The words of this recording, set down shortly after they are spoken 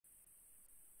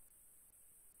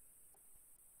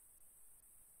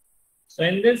So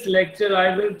in this lecture,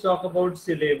 I will talk about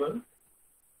syllable.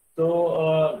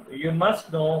 So you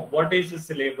must know what is a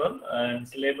syllable, and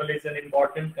syllable is an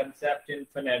important concept in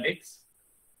phonetics.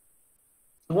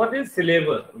 So what is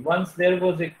syllable? Once there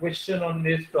was a question on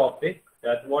this topic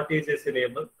that what is a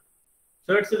syllable.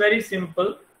 So it's very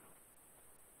simple.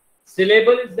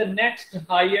 Syllable is the next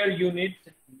higher unit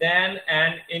than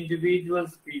an individual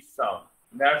speech sound.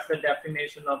 That's the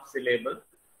definition of syllable.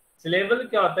 Syllable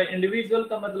क्या होता है? Individual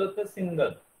का मतलब होता है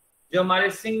single, जो हमारे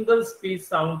single speech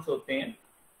sounds होते हैं.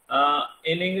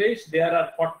 In English there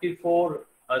are 44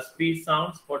 speech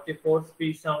sounds. 44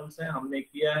 speech sounds हैं, हमने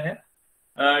किया है.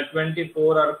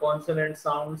 24 are consonant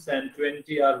sounds and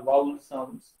 20 are vowel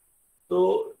sounds.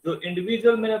 तो जो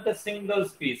इंडिविजुअल में रहता है सिंगल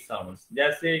स्पीच साउंड्स,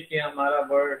 जैसे कि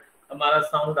हमारा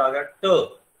साउंड आ गया ट,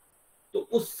 तो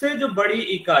उससे जो बड़ी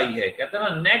इकाई है, कहते हैं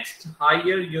ना next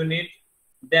higher unit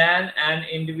then an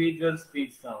individual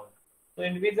speech sound. तो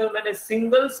इंडिविजुअल मैंने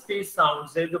सिंगल स्पीच साउंड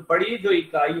से जो बड़ी जो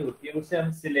इकाई होती है उसे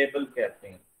हम सिलेबल कहते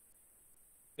हैं.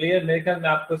 क्लियर? मेरे ख्याल में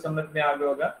आपको समझ में आ गया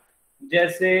होगा.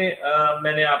 जैसे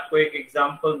मैंने आपको एक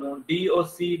एग्जांपल दूं,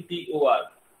 DOCTOR,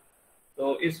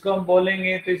 तो इसको हम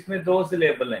बोलेंगे तो इसमें दो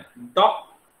सिलेबल हैं,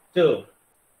 डॉक्टर.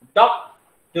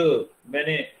 डॉक्टर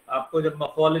मैंने आपको जब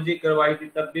मॉर्फोलॉजी करवाई थी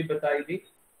तब भी बताई थी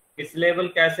कि सिलेबल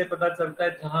कैसे पता चलता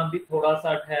है. जहां भी थोड़ा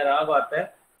सा ठहराव आता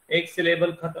है, एक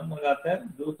सिलेबल खत्म हो जाता है,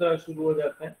 दूसरा शुरू हो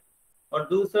जाता है. और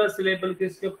दूसरा सिलेबल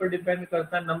किसके ऊपर डिपेंड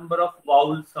करता है? नंबर ऑफ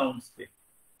वाउल साउंड्स पे.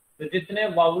 तो जितने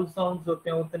वाउल साउंड्स होते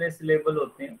हैं उतने सिलेबल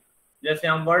होते हैं. जैसे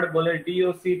हम वर्ड बोले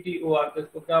DOCTOR, तो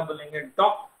इसको क्या बोलेंगे?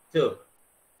 डॉक्टर.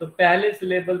 तो पहले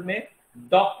सिलेबल में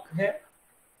डॉक है.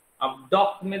 अब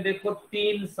डॉक में देखो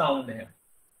तीन साउंड है,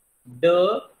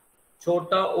 ड,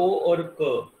 छोटा ओ और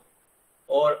क.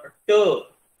 और ट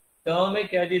में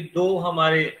क्या जी? दो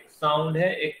हमारे साउंड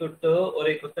है, एक तो ट और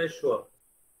एक होता है श्व.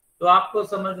 तो आपको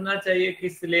समझना चाहिए कि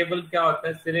सिलेबल क्या होता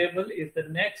है. Syllable is the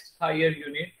next higher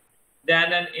unit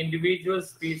then an individual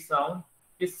speech sound.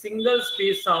 इस सिंगल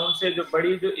स्पीच साउंड से जो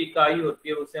बड़ी जो इकाई होती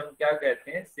है उसे हम क्या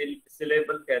कहते हैं?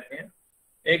 सिलेबल कहते हैं.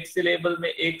 एक सिलेबल में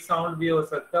एक साउंड भी हो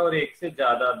सकता है और एक से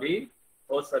ज्यादा भी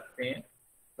हो सकते हैं.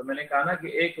 तो मैंने कहा ना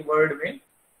कि एक वर्ड में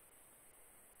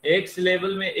एक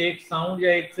सिलेबल में एक साउंड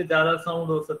या एक से ज्यादा साउंड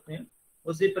हो सकते हैं.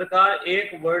 उसी प्रकार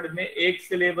एक वर्ड में एक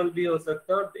सिलेबल भी हो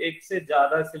सकता है और एक से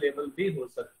ज्यादा सिलेबल भी हो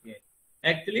सकती है.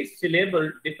 Actually syllable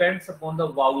depends upon the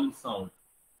vowel sound.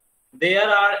 There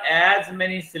are as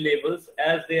many syllables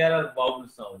as there are vowel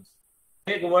sounds.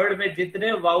 एक वर्ड में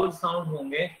जितने वाउल साउंड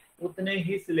होंगे उतने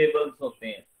ही सिलेबल्स होते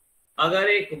हैं. अगर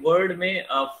एक वर्ड में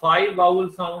 5 वाउल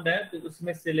साउंड है तो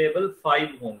उसमें सिलेबल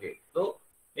 5 होंगे. तो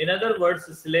in other words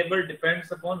syllable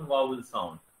depends upon vowel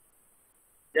sound.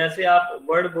 जैसे आप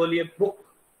वर्ड बोलिए बुक.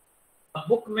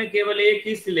 बुक में केवल एक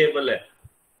ही सिलेबल है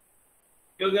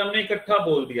क्योंकि हमने इकट्ठा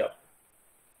बोल दिया,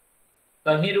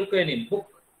 कहीं रुके नहीं.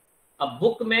 बुक. अब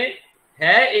बुक में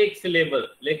है एक सिलेबल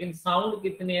लेकिन साउंड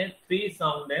कितने हैं? 3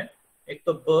 साउंड है. एक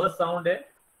तो ब साउंड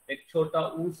है, एक छोटा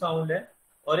ऊ साउंड है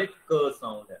और एक क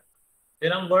साउंड है.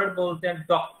 फिर हम वर्ड बोलते हैं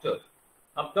डॉक्टर.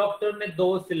 अब डॉक्टर में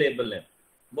 2 सिलेबल हैं.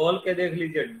 बोल के देख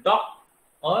लीजिए, डॉक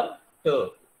और ट,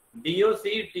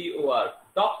 DOCTOR,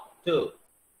 डॉक्टर.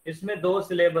 इसमें 2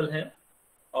 सिलेबल हैं.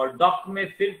 और डॉक में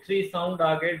फिर 3 साउंड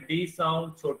आ गए, डी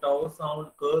साउंड, छोटा ओ साउंड,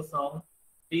 क साउंड.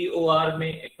 TOR में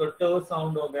एक तो ट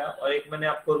साउंड हो गया. और एक मैंने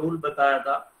आपको रूल बताया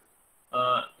था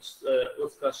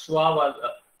उसका श्वा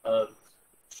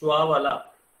वाला,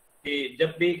 कि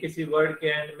जब भी किसी वर्ड के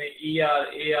एंड में ER,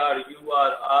 AR, UR,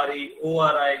 RE,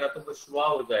 OR आएगा तो वो श्वा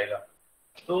हो जाएगा.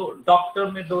 तो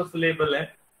डॉक्टर में 2 सिलेबल हैं.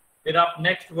 फिर आप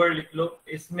नेक्स्ट वर्ड लिख लो.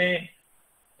 इसमें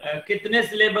कितने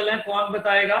सिलेबल हैं? कौन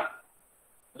बताएगा?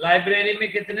 लाइब्रेरी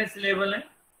में कितने सिलेबल हैं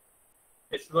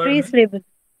इस वर्ड में? 3 सिलेबल.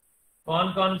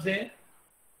 कौन कौन से?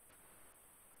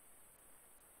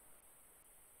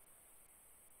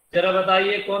 जरा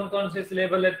बताइए कौन कौन से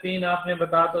सिलेबल है. 3 आपने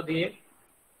बता तो दिए.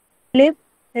 लिप,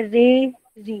 रे,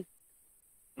 री.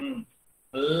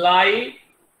 लाई,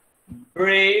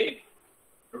 ब्रे,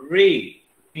 री,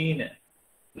 3 है.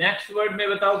 नेक्स्ट वर्ड में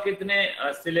बताओ कितने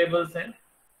सिलेबल्स हैं?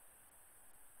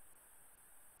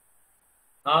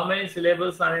 How many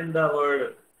syllables are in the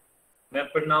word? मैं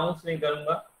प्रोनाउंस नहीं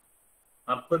करूंगा,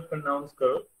 आप खुद प्रोनाउंस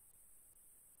करो.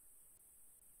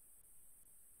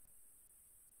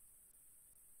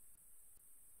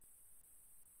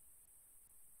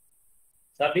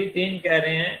 सभी 3 कह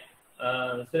रहे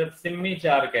हैं, सिर्फ सिम्मी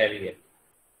 4 कह रही है.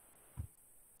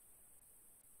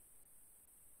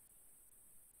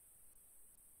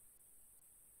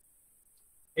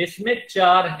 इसमें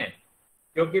 4 हैं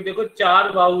क्योंकि देखो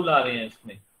 4 वाउल आ रहे हैं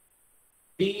इसमें.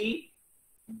 टी,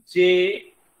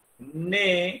 जे,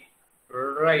 ने,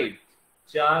 राइट.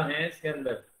 4 हैं इसके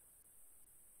अंदर।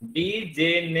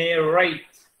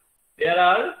 Degenerate. There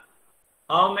are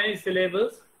how many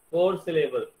syllables? 4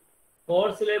 syllable.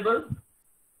 4 syllable.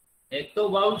 एक तो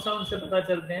वाउल साउंड से पता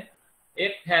चलते हैं,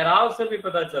 एक ठहराव से भी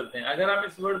पता चलते हैं। अगर हम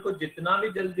इस वर्ड को जितना भी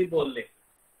जल्दी बोल लें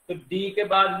तो डी के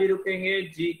बाद भी रुकेंगे,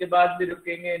 जी के बाद भी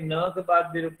रुकेंगे, न के बाद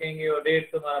भी रुकेंगे और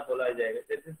रेट तुम्हारा बोला जाएगा।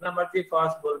 तो जितना मर्जी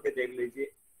फास्ट बोल के देख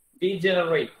लीजिए।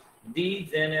 डीजेनरेट,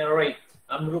 डीजेनरेट,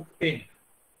 हम रुकते हैं।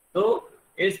 तो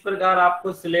इस प्रकार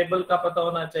आपको सिलेबल का पता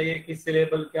होना चाहिए कि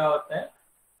सिलेबल क्या होता है।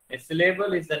 A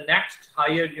syllable is the next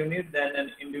higher unit than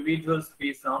an individual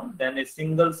speech sound, than a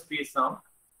single speech sound.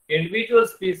 Individual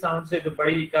speech sound से जो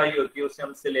बड़ी इकाई होती है उसे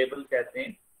हम syllable कहते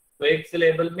हैं। तो एक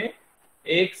syllable में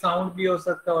एक साउंड भी हो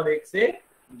सकता है और एक से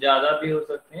ज्यादा भी हो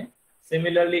सकते हैं।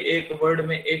 सिमिलरली एक वर्ड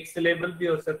में एक syllable भी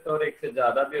हो सकता है और एक से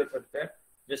ज्यादा भी हो सकता है।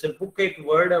 जैसे बुक एक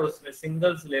वर्ड है, उसमें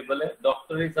सिंगल syllable है।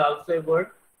 Doctor is also a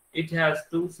word, it has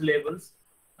 2 syllables.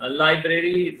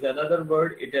 Library is another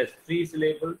word, it has 3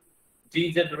 syllables.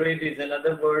 Degenerate is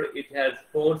another word, it has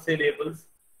 4 syllables.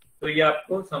 तो ये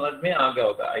आपको समझ में आ गया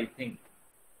होगा आई थिंक।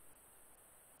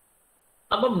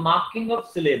 अब मार्किंग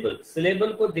ऑफ सिलेबल,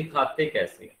 सिलेबल को दिखाते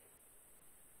कैसे?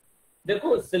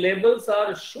 देखो, syllables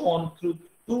are shown through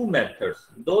 2 methods,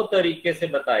 2 तरीके से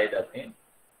बताए जाते हैं।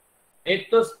 एक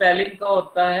तो स्पेलिंग का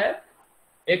होता है,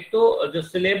 एक तो जो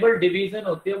सिलेबल डिवीजन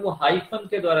होती है वो हाइफन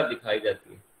के द्वारा दिखाई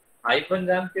जाती है। हाइफन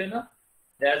जानते हो ना,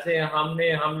 जैसे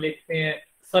हम लिखते हैं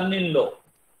सन इन लॉ,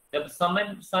 जब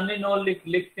सन इन लॉ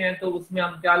लिखते हैं तो उसमें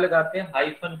हम क्या लगाते हैं?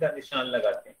 हाइफन का निशान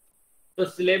लगाते हैं। तो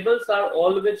syllables are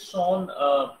always shown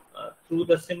through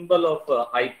the symbol of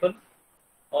hyphen,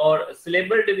 और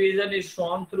syllable division is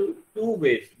shown through 2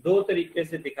 ways, 2 तरीके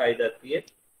से दिखाई जाती है।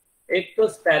 एक तो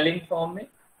स्पेलिंग फॉर्म में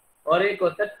और एक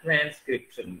होता है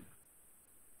ट्रांसक्रिप्शन में।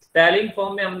 स्पेलिंग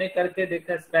फॉर्म में हमने करके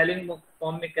देखा, स्पेलिंग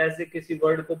फॉर्म में कैसे किसी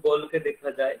वर्ड को बोल के देखा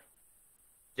जाए,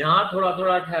 जहां थोड़ा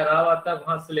थोड़ा ठहराव आता है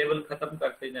वहां सिलेबल खत्म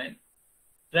करते जाएं।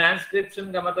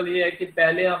 ट्रांसक्रिप्शन का मतलब ये है कि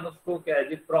पहले हम उसको क्या है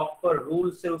जी, प्रॉपर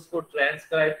रूल से उसको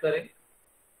ट्रांसक्राइब करें,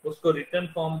 उसको रिटन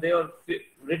फॉर्म दे और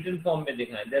रिटन फॉर्म में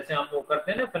दिखाएं। जैसे हम वो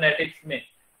करते हैं ना फोनेटिक्स में,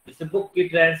 जैसे बुक की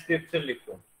ट्रांसक्रिप्शन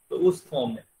लिखो तो उस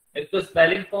फॉर्म में एक तो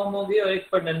स्पेलिंग फॉर्म होगी और एक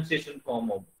प्रोनाउंसिएशन फॉर्म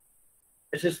होगी।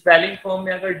 जैसे स्पेलिंग फॉर्म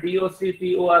में अगर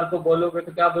DOCTOR को बोलोगे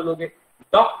तो क्या बोलोगे?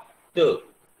 डॉक्टर।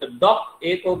 तो डॉक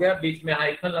एक हो गया, बीच में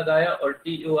हाइफन लगाया, और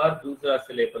TOR दूसरा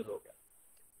सिलेबल हो गया।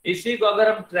 इसी को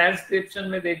अगर हम ट्रांसक्रिप्शन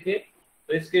में देखें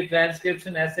तो इसकी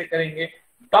ट्रांसक्रिप्शन ऐसे करेंगे,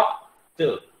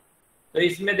 डॉक्टर। तो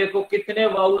इसमें देखो कितने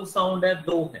वाउल साउंड है?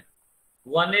 2 हैं।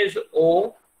 One is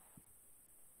O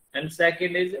and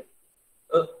second is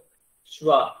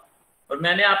श्वा। और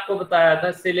मैंने आपको बताया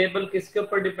था सिलेबल किसके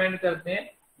ऊपर डिपेंड करते हैं?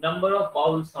 नंबर ऑफ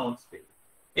वाउल साउंड्स पे।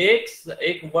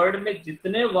 एक वर्ड में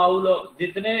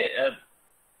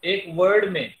एक वर्ड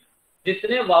में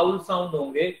जितने वाउल साउंड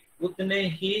होंगे उतने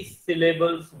ही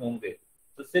syllables होंगे।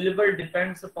 So syllable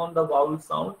depends upon the vowel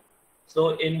sound. So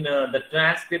in the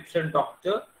transcription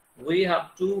doctor, we have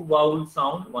 2 vowel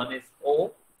sound. One is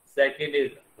O, second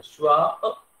is schwa.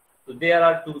 So there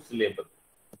are 2 syllables.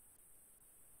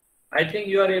 I think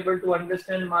you are able to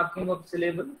understand marking of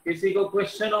syllable. किसी को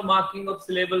question or marking of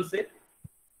syllable से?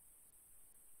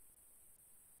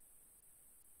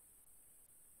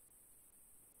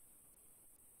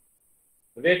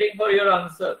 Waiting for your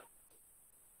answer.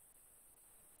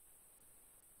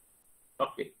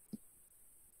 Okay.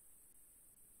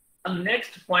 The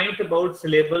next point about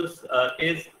syllables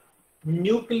is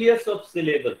nucleus of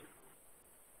syllable.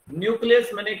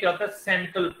 Nucleus माने क्या होता है?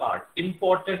 Central part,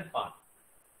 important part.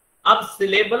 अब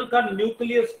syllable का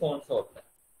nucleus कौन सा होता है?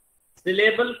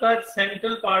 syllable का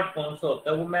central part कौन सा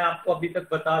होता है? वो मैं आपको अभी तक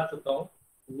बता चुका हूँ।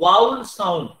 Vowel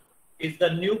sound is the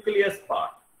nucleus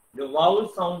part. जो vowel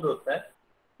sound होता है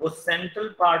वो central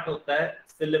part होता है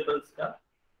syllables का।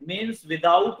 Means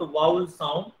without vowel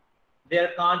sound there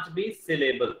can't be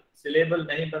syllable. Syllable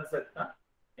नहीं बन सकता.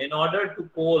 In order to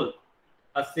call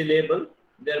a syllable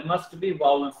there must be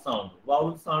vowel sound.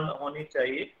 Vowel sound होनी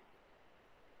चाहिए.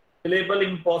 Syllable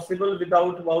impossible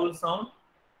without vowel sound.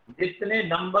 जितने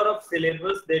number of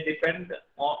syllables they depend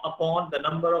upon the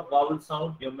number of vowel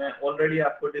sound, जो मैं already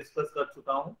आपको discuss कर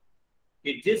चुका हूँ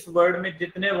कि जिस word में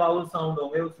जितने vowel sound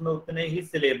होंगे उसमें उतने ही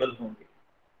syllable होंगे।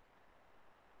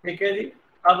 ठीक है जी।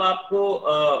 अब आपको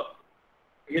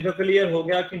ये तो क्लियर हो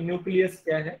गया कि न्यूक्लियस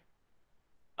क्या है।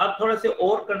 अब थोड़े से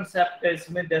और कंसेप्ट है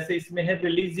इसमें, जैसे इसमें है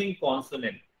रिलीजिंग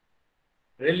कॉन्सोनेंट।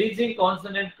 रिलीजिंग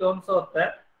कॉन्सोनेंट कौन सा होता है?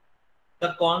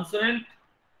 The consonant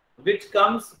which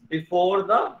comes before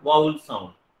the vowel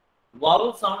sound.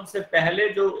 Vowel sound से पहले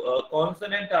जो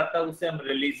कॉन्सोनेंट आता है उसे हम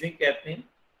रिलीजिंग कहते हैं।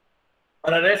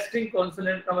 और अरेस्टिंग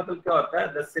कॉन्सोनेंट का मतलब क्या होता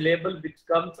है? The syllable which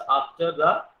comes after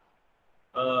the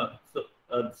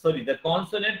the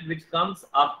consonant which comes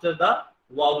after the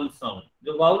vowel sound.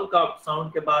 जो वाउल का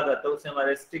साउंड के बाद आता है उसे हम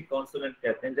अरेस्टिंग कॉन्सोनेंट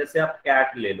कहते हैं। जैसे आप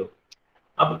कैट ले लो,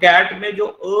 अब कैट में जो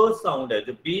अ साउंड है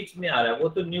जो बीच में आ रहा है वो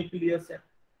तो न्यूक्लियस है।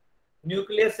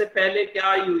 न्यूक्लियस से पहले क्या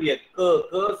आई हुई है?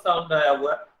 क साउंड आया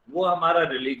हुआ है, वो हमारा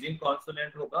रिलीजिंग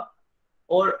कॉन्सोनेंट होगा।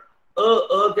 और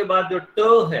के बाद जो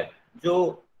ट है,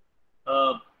 जो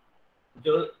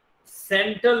जो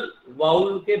सेंट्रल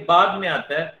वाउल के बाद में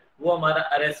आता है, वो हमारा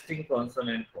अरेस्टिंग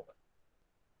कॉन्सोनेंट होगा।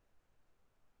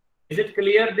 Is it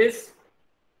clear this?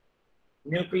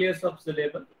 Nucleus of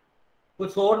syllable.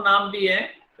 कुछ और नाम भी है।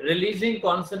 रिलीजिंग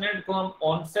कॉन्सोनेंट को हम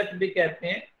ऑनसेट भी कहते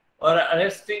हैं और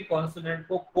अरेस्टिंग कॉन्सोनेंट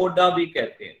को कोडा भी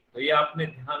कहते हैं। तो ये आपने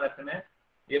ध्यान रखना है,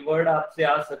 ये वर्ड आपसे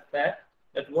आ सकता है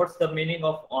that what's the meaning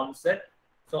of onset?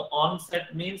 So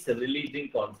onset means releasing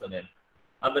consonant.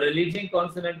 अब releasing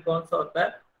consonant कौन सा होता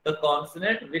है? The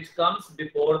consonant which comes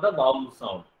before the vowel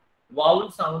sound. Vowel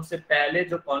sound से पहले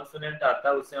जो कॉन्सोनेंट आता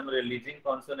है उसे हम रिलीजिंग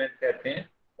कॉन्सोनेंट कहते हैं,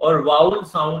 और वाउल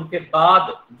साउंड के बाद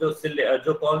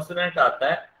जो कॉन्सोनेंट आता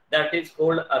है that is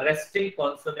called arresting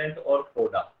consonant और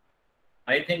कोडा।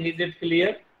 I think is it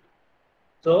clear?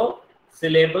 So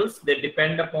syllables, they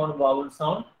depend upon vowel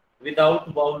sound. Without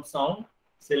vowel sound,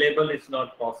 syllable is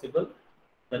not possible.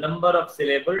 The number of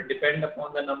syllable depend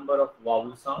upon the number of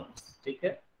vowel sounds. ठीक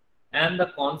है? And the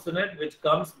consonant which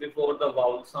comes before the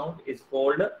vowel sound is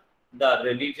called the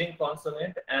releasing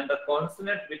consonant, and the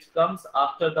consonant which comes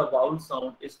after the vowel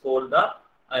sound is called the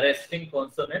arresting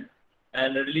consonant.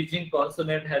 And releasing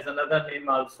consonant has another name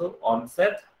also,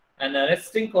 onset, and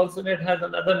arresting consonant has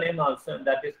another name also, and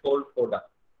that is called coda.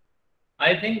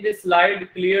 I think this slide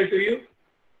clear to you?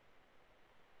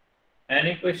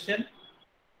 Any question?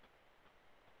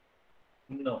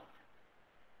 No.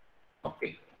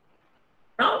 Okay.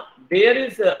 Now there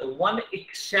is one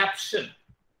exception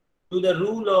to the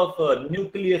rule of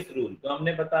nucleus rule. तो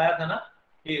हमने बताया था ना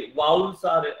कि vowels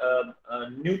are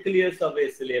nucleus of a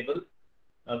syllable.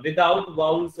 Without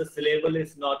vowels, a syllable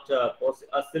is not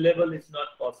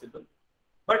possible.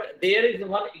 But there is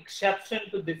one exception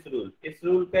to this rule. इस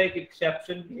rule का एक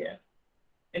exception भी है.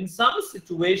 In some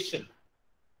situation,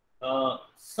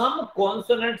 some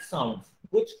consonant sounds,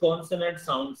 कुछ consonant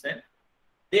sounds हैं,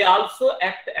 they also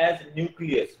act as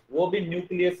nucleus. वो भी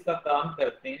nucleus का काम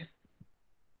करते हैं.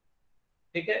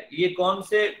 ठीक है? ये कौन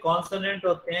से कॉन्सोनेंट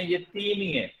होते हैं? ये तीन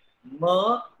ही है,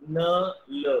 म, न,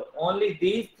 ल. Only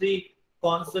these three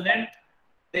consonant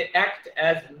they act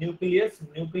as nucleus.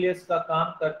 Nucleus का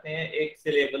काम करते हैं एक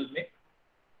सिलेबल में.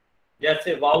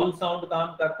 जैसे वाउल साउंड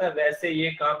काम करता है वैसे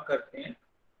ये काम करते हैं.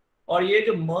 और ये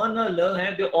जो म, न, ल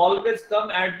हैं, they always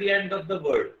come at the end of the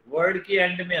word. Word की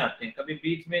एंड में आते हैं, कभी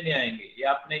बीच में नहीं आएंगे. ये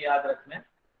आपने याद रखना है.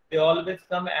 They always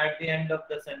come at the end of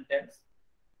the sentence.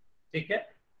 ठीक है?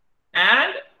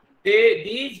 And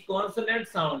these consonant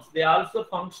sounds, they also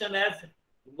function as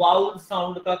vowel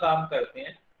sound का काम करते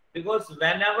हैं, because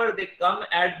whenever they come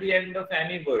at the end of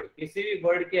any word, किसी भी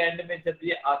वर्ड के एंड में जब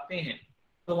ये आते हैं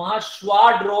तो वहां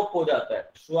श्वा ड्रॉप हो जाता है.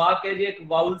 श्वा के लिए एक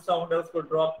वाउल साउंड है, उसको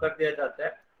ड्रॉप कर दिया जाता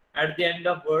है. At the end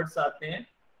of words आते हैं,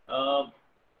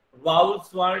 vowel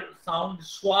sound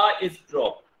श्वा is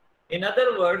drop. In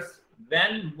other words,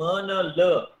 when m, n,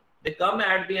 l, they come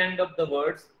at the end of the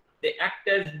words, they act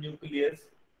as nucleus.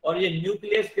 और ये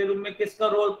न्यूक्लियस के रूप में किसका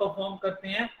रोल परफॉर्म करते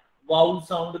हैं? वाउल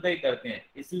साउंड का ही करते हैं.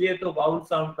 इसलिए तो वाउल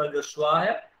साउंड का जो श्वा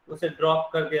है उसे ड्रॉप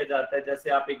कर दिया जाता है. जैसे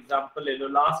आप एग्जांपल ले लो,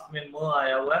 लास्ट में म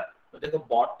आया हुआ है तो देखो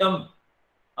बॉटम.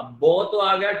 अब बो तो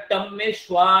आ गया, टम में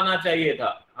श्वा आना चाहिए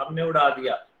था, हमने उड़ा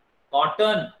दिया.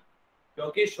 कॉटन,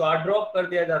 क्योंकि श्वा ड्रॉप कर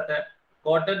दिया जाता है.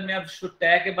 कॉटन में अब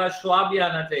टै के बाद श्वा भी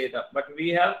आना चाहिए था, but we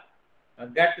have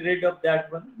get rid of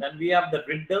that one. Then we have the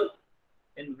riddle.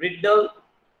 In riddle,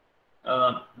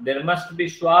 there must be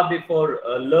schwa before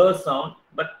l sound,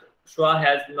 but schwa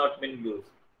has not been used.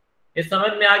 ये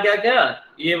समझ में आ गया क्या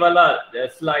ये वाला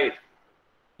स्लाइड?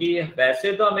 कि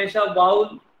वैसे तो हमेशा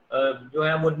वाउल जो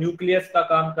है वो न्यूक्लियस का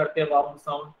काम करते हैं. Vowel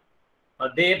sound,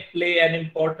 they play an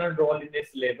important role in this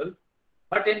syllable,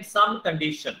 but in some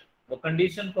condition, वो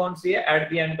कंडीशन कौन सी है? At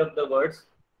the end of the words,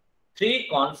 three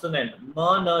consonant m,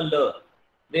 n, l,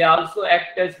 they also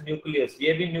act as nucleus.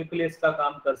 ये भी nucleus का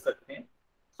काम कर सकते हैं.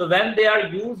 So when they are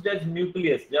used as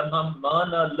nucleus, जब हम म,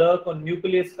 न, ल को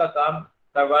न्यूक्लियस का काम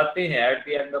करवाते हैं at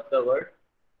the end of the word,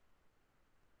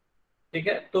 ठीक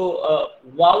है, तो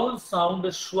vowel sound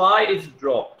श्वा is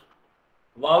dropped.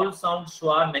 Vowel sound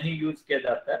श्वा नहीं यूज किया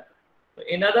जाता है. तो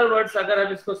इन अदर वर्ड्स अगर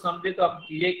हम इसको समझे तो आप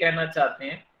ये कहना चाहते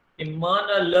हैं कि म,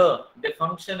 न, ल दे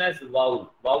फंक्शन एज वाउल.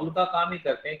 वाउल का काम ही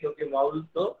करते हैं क्योंकि वाउल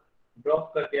तो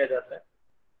ड्रॉप कर दिया जाता है.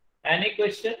 Any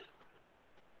question?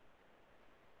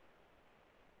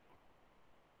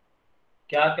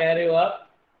 क्या कह रहे हो आप?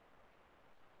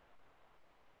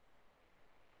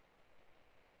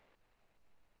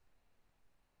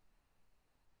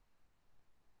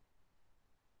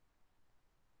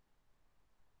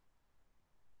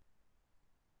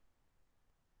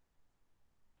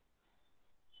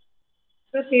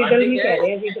 सर हाँ रिडल ठीक में है, कह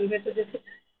रहे हैं, रिडल में तो जैसे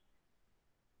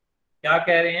क्या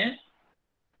कह रहे हैं?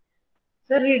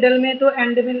 सर रिडल में तो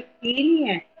एंड में ई नहीं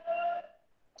है।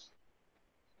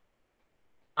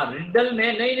 हाँ रिडल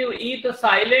में नहीं, नहीं ई तो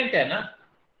साइलेंट है ना।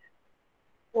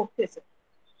 Okay sir.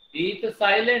 ई तो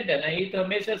साइलेंट है ना, ई तो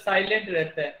हमेशा साइलेंट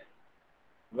रहता है।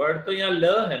 वर्ड तो यहाँ ल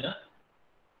है ना।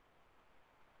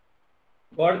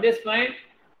 Got this point?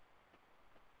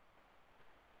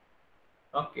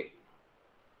 ओके।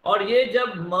 और ये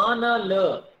जब म न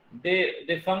ल,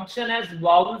 दे function as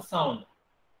vowel sound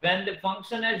when they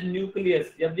function as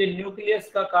nucleus, जब ये न्यूक्लियस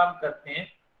का काम करते हैं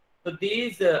तो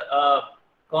these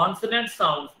consonant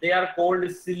sounds they are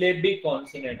called syllabic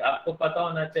consonant. आपको पता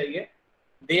होना चाहिए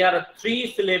they are three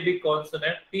syllabic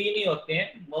consonant, तीन ही होते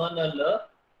हैं म न ल।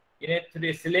 इन्हें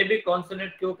थ्री सिलेबिक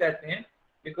कॉन्सोनेंट क्यों कहते हैं?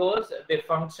 Because they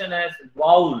function as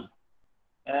vowel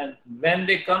and when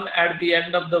they come at the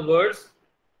end of the words,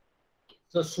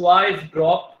 so schwa is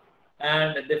dropped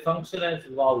and they function as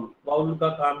vowel, vowel का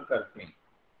काम करते हैं।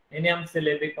 इन्हें हम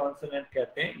सिलेबिक कॉन्सोनेंट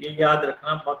कहते हैं, ये याद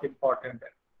रखना बहुत इंपॉर्टेंट है।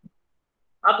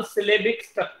 अब सिलेबिक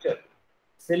स्ट्रक्चर,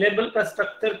 सिलेबल का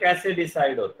स्ट्रक्चर कैसे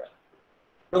डिसाइड होता है?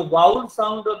 तो वाउल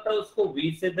साउंड होता है उसको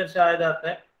वी से दर्शाया जाता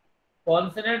है,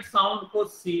 कॉन्सोनेंट साउंड को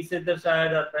सी से दर्शाया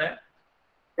जाता है।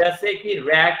 जैसे कि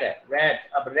रैट है,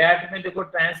 रैट। अब रैट में देखो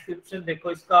ट्रांसक्रिप्शन,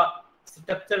 देखो इसका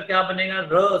स्ट्रक्चर क्या बनेगा।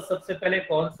 र सबसे पहले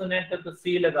कॉन्सोनेंट है तो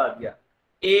सी लगा दिया,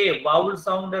 ए वाउल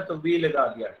साउंड है तो वी लगा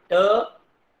दिया, ट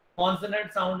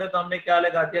कॉन्सोनेंट साउंड है तो हमने क्या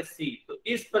लगा दिया, सी। तो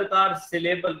इस प्रकार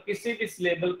सिलेबल, किसी भी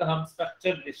सिलेबल का हम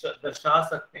स्ट्रक्चर दर्शा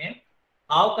सकते हैं।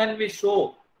 How can we show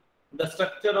the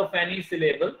structure of any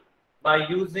syllable? By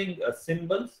using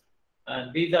symbols,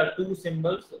 and these are two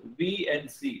symbols, V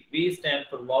and C. V stand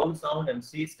for vowel sound and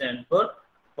C stand for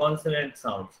consonant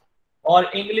sounds. और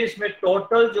English में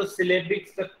total जो syllabic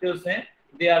structures हैं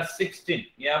they are 16।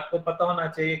 ये आपको पता होना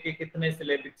चाहिए कि कितने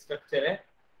सिलेबिक स्ट्रक्चर है।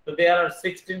 तो दे आर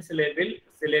 16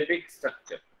 सिलेबिक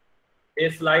स्ट्रक्चर। ये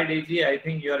slide easy, I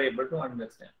think you are able to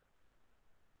understand.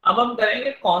 अब हम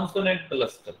करेंगे कॉन्सोनेंट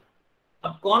क्लस्टर।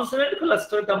 अब कॉन्सोनेंट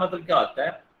क्लस्टर का मतलब क्या होता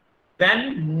है?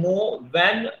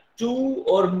 when two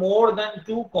or more than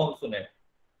two consonant,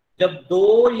 जब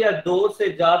दो या दो से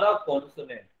ज्यादा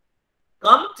consonant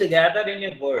come together in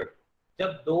a word,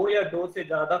 जब दो या दो से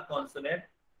ज्यादा कॉन्सोनेंट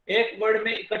एक वर्ड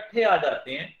में इकट्ठे आ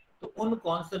जाते हैं तो उन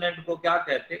कॉन्सोनेंट को क्या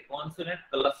कहते हैं? Consonant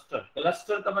cluster.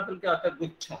 क्लस्टर का मतलब क्या होता है?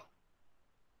 गुच्छा,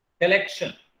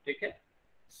 कलेक्शन, ठीक है।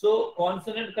 सो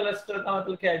कॉन्सोनेंट क्लस्टर का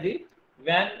मतलब क्या है जी?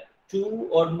 व्हेन टू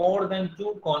और more than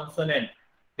to consonant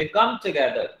they come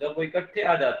together, जब वो इकट्ठे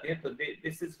आ जाते हैं तो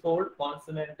this is called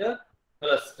consonant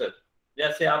cluster.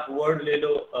 जैसे आप वर्ड ले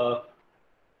लो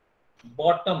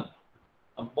बॉटम,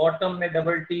 अब बॉटम में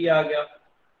डबल टी आ गया,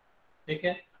 ठीक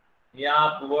है। या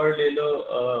आप वर्ड ले लो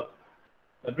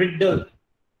रिडल,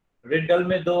 रिडल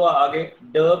में दो आ गए,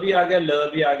 ड भी आ गया, ल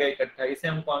भी आ गया इकट्ठा, इसे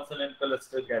हम कॉन्सोनेंट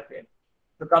क्लस्टर कहते हैं।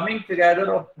 तो coming together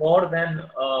of more than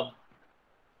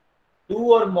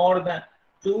to और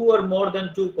मोर देन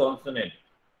टू कॉन्सोनेंट,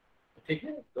 ठीक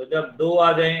है। तो जब दो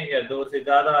आ जाएं या दो से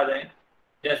ज्यादा आ जाएं,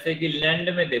 जैसे कि लैंड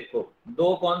में देखो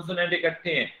दो कॉन्सोनेंट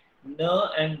इकट्ठे हैं,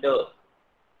 न एंड ड,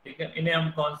 ठीक है, इन्हें हम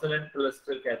कॉन्सोनेंट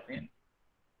क्लस्टर कहते हैं।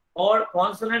 और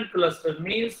कॉन्सोनेंट क्लस्टर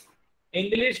मींस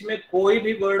इंग्लिश में कोई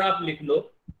भी वर्ड आप लिख लो,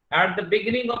 at the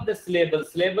beginning of the syllable,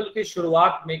 syllable की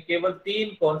शुरुआत में केवल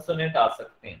तीन कॉन्सोनेंट आ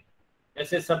सकते हैं।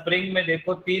 जैसे स्प्रिंग में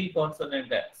देखो तीन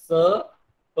कॉन्सोनेंट है, स,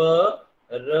 प,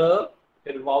 र,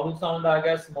 फिर वाउल साउंड आ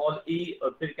गया स्मॉल ई,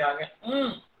 और फिर क्या आ गया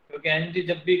क्योंकि एनजी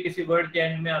जब भी किसी वर्ड के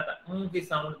एंड में आता है की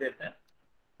साउंड देता है।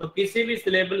 तो किसी भी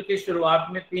सिलेबल की शुरुआत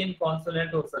में तीन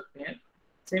कॉन्सोनेंट हो सकते हैं।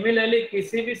 सिमिलरली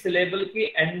किसी भी सिलेबल की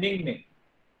एंडिंग में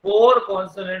फोर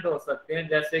कॉन्सोनेंट हो सकते हैं।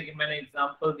 जैसे कि मैंने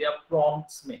एग्जांपल दिया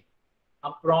प्रॉम्प्ट्स में,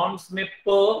 अब प्रॉम्प्ट्स में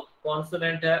प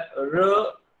कॉन्सोनेंट है, र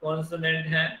कॉन्सोनेंट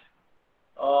है,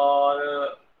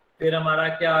 और फिर हमारा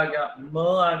क्या आ गया, म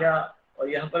आ गया, और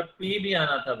यहाँ पर पी भी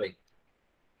आना था भाई।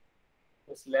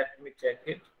 Just let me check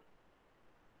it.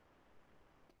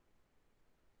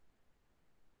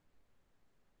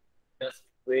 Just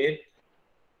wait.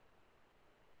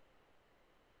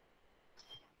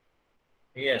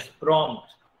 Yes,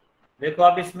 prompt. देखो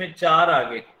अब इसमें चार आ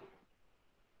गए,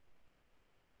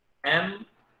 एम,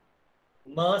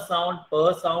 म साउंड,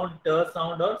 प साउंड, ट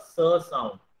साउंड और स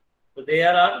साउंड। तो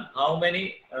there are how many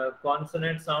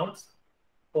consonant sounds?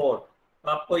 4. तो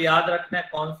आपको याद रखना है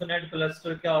कॉन्सोनेंट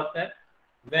क्लस्टर क्या होता है?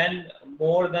 When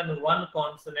more than one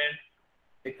consonant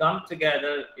they come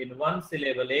together in one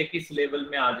syllable, एक ही सिलेबल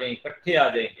में आ जाए, इकट्ठे आ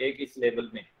जाए एक ही सिलेबल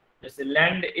में। जैसे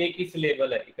लैंड एक ही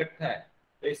सिलेबल है, इकट्ठा है,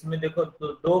 तो इसमें देखो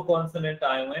तो दो कॉन्सोनेंट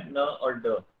आए हुए हैं, न और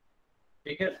ड।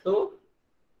 ठीक है, तो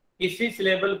किसी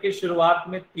सिलेबल की शुरुआत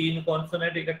में 3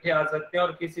 कॉन्सोनेंट इकट्ठे आ सकते हैं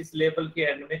और किसी सिलेबल के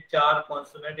एंड में 4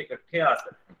 कॉन्सोनेंट इकट्ठे आ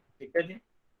सकते हैं। ठीक है जी।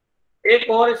 एक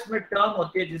और इसमें टर्म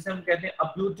होती है जिसे हम कहते हैं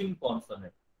अब्यूटिंग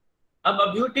कॉन्सोनेंट। अब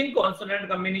अब्यूटिंग कॉन्सोनेंट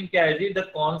का मीनिंग क्या है जी? The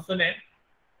consonant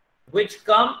which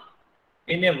come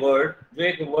in a word, जो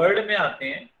एक वर्ड में आते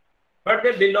हैं, but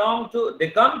they belong to, they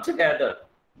come together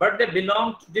but they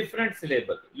belong to different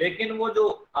syllable. लेकिन वो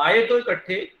जो आए तो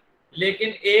इकट्ठे, लेकिन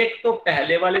एक तो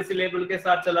पहले वाले सिलेबल के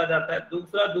साथ चला जाता है,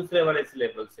 दूसरा दूसरे वाले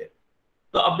सिलेबल से।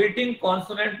 तो अब्यूटिंग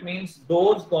consonant means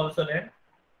those consonant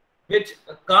which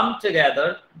come together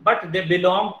but they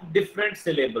belong to different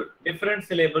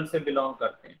syllable से belong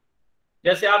करते हैं।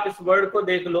 जैसे आप इस वर्ड को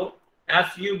देख लो,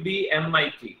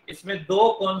 SUBMIT, इसमें 2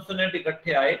 कॉन्सोनेंट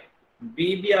इकट्ठे आए, B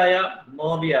भी आया,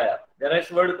 म भी आया। जरा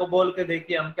इस वर्ड को बोल के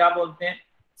देखिए, हम क्या बोलते हैं?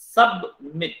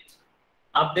 सबमिट।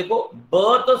 आप देखो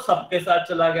ब तो सब के साथ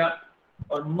चला गया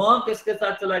और म किसके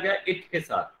साथ चला गया? इट के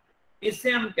साथ।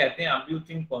 इसे हम कहते हैं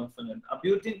अब्यूटिंग consonant.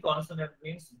 अब्यूटिंग consonant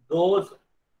means those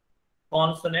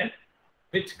consonant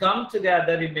which come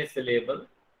together in a syllable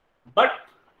but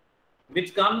which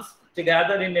comes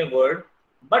together in a word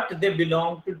but they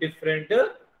belong to different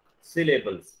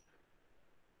syllables.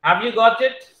 Have you got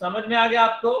it? समझ में आ गया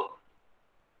आपको?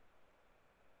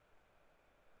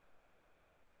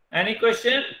 Any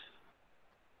question?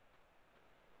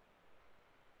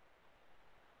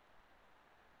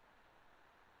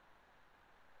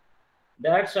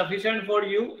 That's sufficient for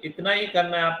you? इतना ही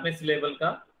करना है आपने syllable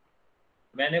का।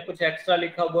 मैंने कुछ एक्स्ट्रा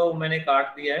लिखा हुआ वो मैंने काट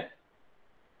दिया है।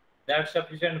 That's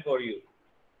sufficient for you.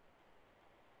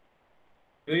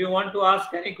 Do you want to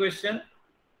ask any question?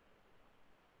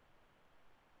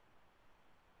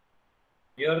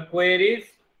 Your queries?